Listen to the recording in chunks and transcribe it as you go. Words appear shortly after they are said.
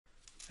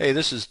Hey,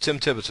 this is Tim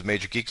Tibbetts of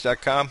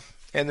MajorGeeks.com,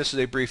 and this is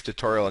a brief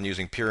tutorial on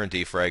using Puran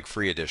Defrag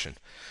Free Edition.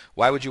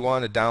 Why would you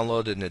want to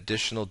download an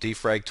additional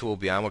defrag tool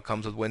beyond what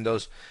comes with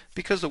Windows?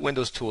 Because the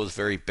Windows tool is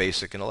very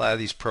basic, and a lot of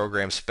these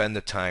programs spend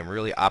the time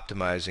really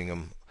optimizing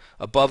them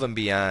above and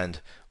beyond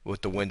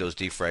what the Windows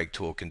defrag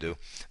tool can do.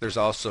 There's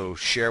also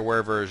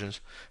shareware versions,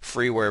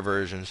 freeware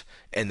versions,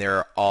 and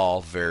they're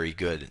all very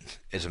good.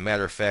 As a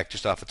matter of fact,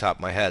 just off the top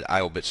of my head,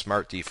 IOBIT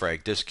Smart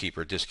Defrag,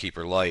 Diskkeeper,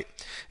 Diskkeeper Lite,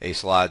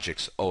 Ace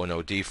Logic's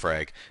O&O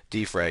Defrag,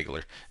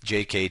 Defraggler,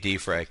 JK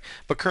Defrag.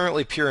 But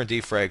currently Puran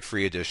Defrag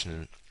Free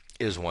Edition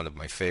is one of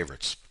my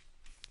favorites.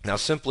 Now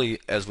simply,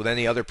 as with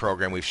any other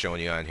program we've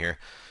shown you on here,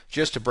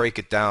 just to break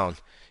it down,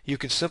 you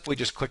can simply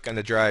just click on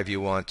the drive you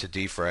want to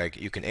defrag.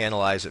 You can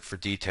analyze it for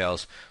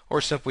details,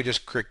 or simply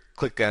just click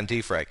on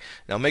defrag.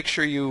 Now make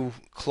sure you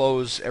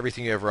close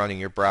everything you have running,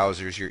 your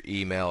browsers, your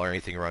email, or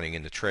anything running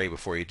in the tray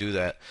before you do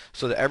that,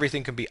 so that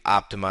everything can be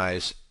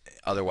optimized.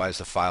 Otherwise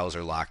the files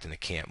are locked and it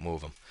can't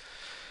move them.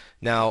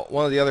 Now,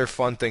 one of the other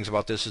fun things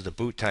about this is the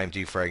boot time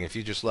defrag. If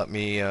you just let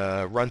me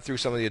run through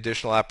some of the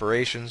additional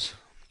operations,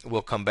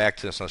 we'll come back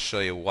to this and I'll show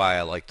you why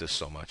I like this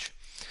so much.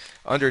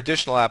 Under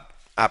additional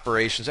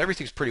operations,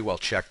 everything's pretty well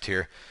checked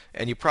here,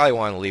 and you probably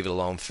want to leave it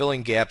alone.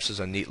 Filling gaps is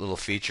a neat little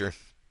feature.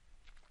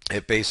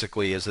 It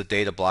basically, as the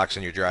data blocks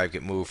on your drive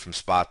get moved from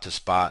spot to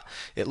spot,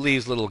 it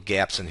leaves little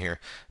gaps in here.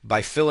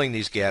 By filling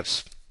these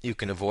gaps, you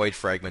can avoid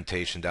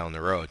fragmentation down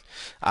the road.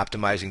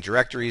 Optimizing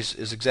directories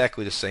is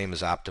exactly the same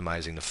as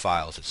optimizing the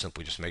files. It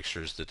simply just makes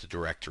sure that the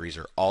directories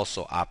are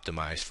also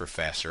optimized for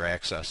faster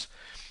access.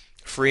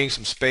 Freeing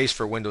some space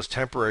for Windows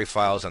temporary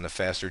files on the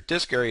faster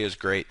disk area is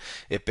great.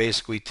 It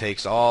basically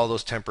takes all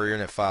those temporary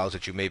internet files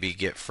that you maybe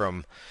get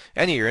from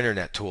any of your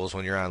internet tools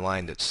when you're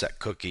online that set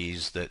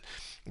cookies, that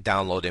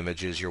download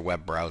images. Your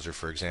web browser,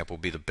 for example,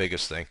 will be the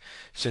biggest thing.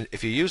 So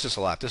if you use this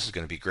a lot, this is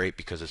going to be great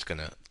because it's going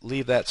to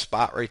leave that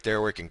spot right there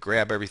where it can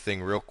grab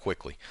everything real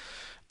quickly.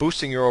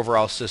 Boosting your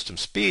overall system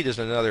speed is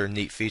another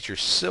neat feature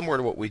similar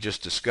to what we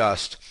just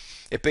discussed.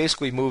 It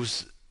basically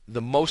moves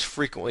the most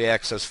frequently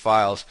accessed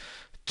files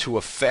to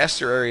a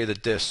faster area of the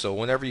disk, so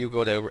whenever you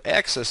go to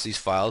access these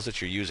files that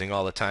you're using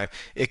all the time,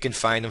 it can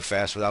find them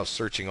fast without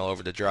searching all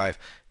over the drive,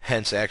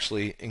 hence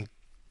actually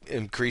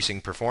increasing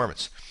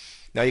performance.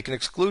 Now you can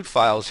exclude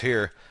files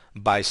here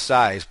by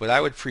size, but I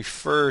would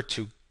prefer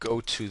to go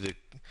to the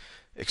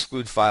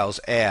Exclude Files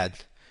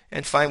add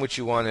and find what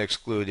you want to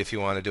exclude if you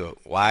want to do it.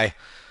 Why?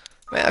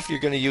 Well, if you're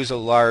going to use a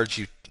large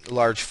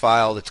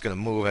file that's going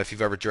to move, if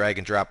you've ever drag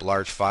and drop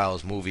large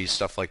files, movies,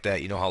 stuff like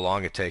that, you know how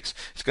long it takes.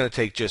 It's going to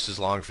take just as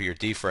long for your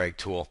defrag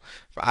tool.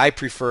 I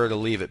prefer to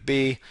leave it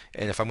be,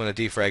 and if I'm going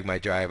to defrag my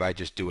drive, I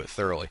just do it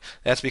thoroughly.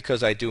 That's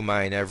because I do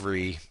mine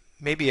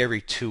maybe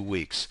every 2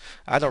 weeks.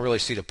 I don't really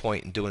see the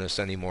point in doing this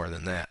any more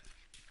than that.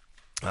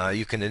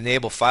 You can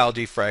enable file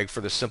defrag for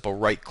the simple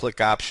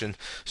right-click option,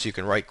 so you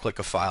can right-click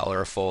a file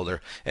or a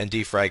folder and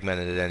defragment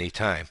it at any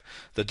time.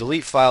 The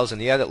delete files in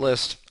the edit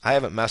list, I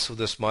haven't messed with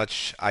this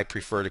much. I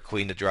prefer to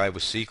clean the drive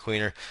with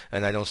CCleaner,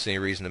 and I don't see any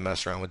reason to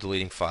mess around with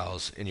deleting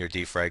files in your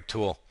defrag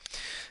tool.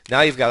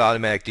 Now you've got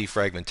automatic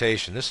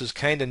defragmentation. This is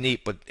kind of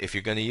neat, but if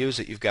you're going to use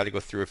it, you've got to go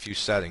through a few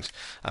settings.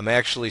 I'm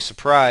actually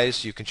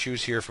surprised. You can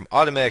choose here from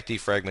automatic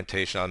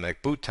defragmentation,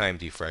 automatic boot time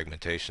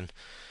defragmentation.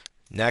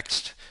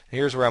 Next,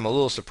 here's where I'm a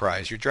little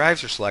surprised. Your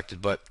drives are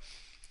selected, but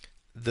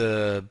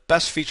the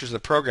best features of the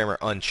program are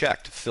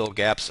unchecked. Fill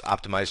gaps,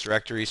 optimize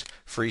directories,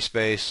 free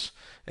space,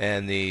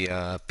 and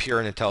the pure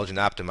and intelligent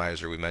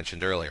optimizer we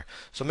mentioned earlier.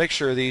 So make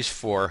sure these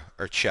 4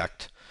 are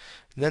checked.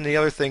 And then the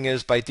other thing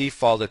is, by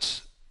default,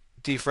 it's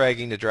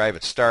defragging the drive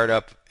at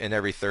startup and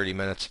every 30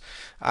 minutes.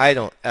 I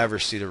don't ever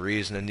see the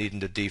reason of needing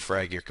to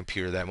defrag your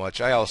computer that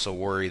much. I also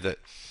worry that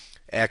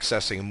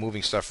accessing and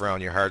moving stuff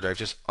around your hard drive,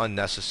 just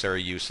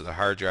unnecessary use of the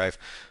hard drive.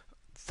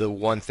 The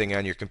one thing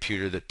on your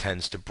computer that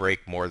tends to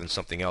break more than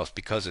something else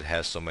because it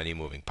has so many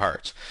moving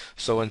parts.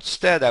 So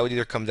instead, I would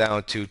either come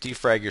down to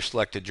defrag your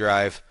selected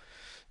drive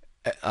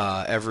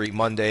every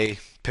Monday,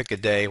 pick a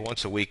day,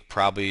 once a week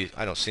probably.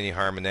 I don't see any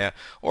harm in that.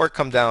 Or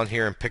come down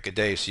here and pick a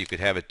day so you could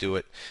have it do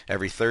it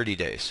every 30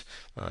 days,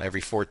 every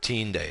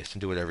 14 days,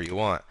 and do whatever you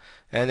want.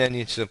 And then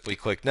you simply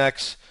click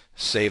next,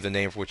 save the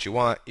name for what you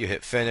want, you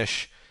hit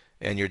finish,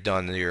 and you're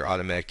done. Your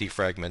automatic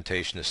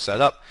defragmentation is set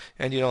up,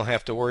 and you don't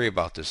have to worry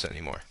about this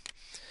anymore.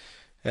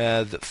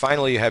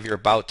 Finally, you have your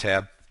About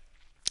tab.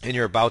 In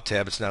your About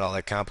tab, it's not all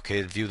that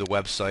complicated. View the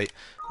website,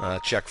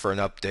 check for an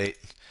update,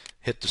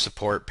 hit the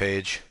support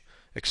page,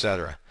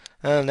 etc.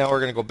 Now we're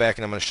going to go back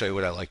and I'm going to show you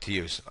what I like to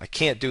use. I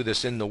can't do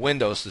this in the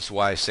Windows, this is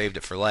why I saved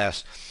it for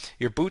last.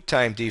 Your boot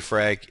time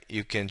defrag,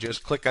 you can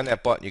just click on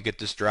that button, you get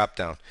this drop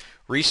down.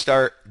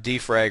 Restart,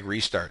 defrag,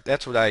 restart.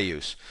 That's what I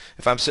use.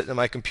 If I'm sitting at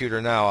my computer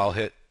now, I'll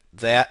hit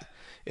that.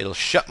 It'll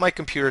shut my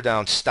computer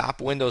down, stop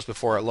Windows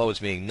before it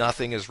loads, meaning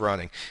nothing is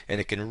running,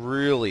 and it can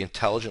really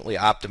intelligently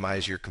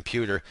optimize your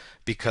computer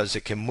because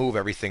it can move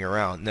everything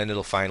around, and then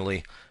it'll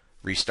finally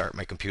restart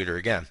my computer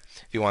again.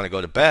 If you want to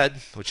go to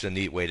bed, which is a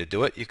neat way to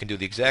do it, you can do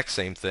the exact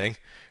same thing,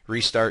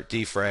 restart,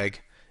 defrag,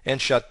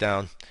 and shut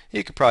down.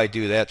 You could probably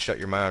do that, shut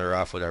your monitor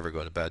off, whatever,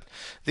 go to bed.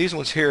 These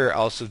ones here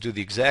also do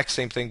the exact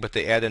same thing, but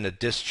they add in a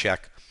disk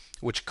check,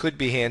 which could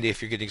be handy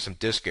if you're getting some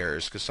disk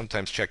errors, because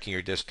sometimes checking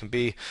your disk can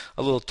be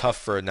a little tough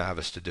for a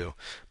novice to do.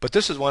 But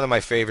this is one of my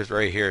favorites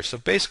right here. So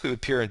basically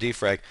with Puran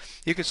Defrag,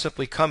 you can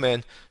simply come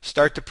in,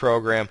 start the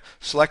program,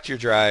 select your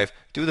drive,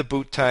 do the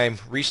boot time,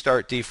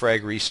 restart,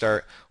 defrag,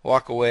 restart,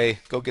 walk away,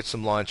 go get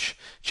some lunch,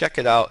 check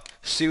it out,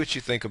 see what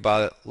you think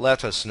about it,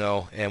 let us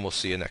know, and we'll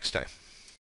see you next time.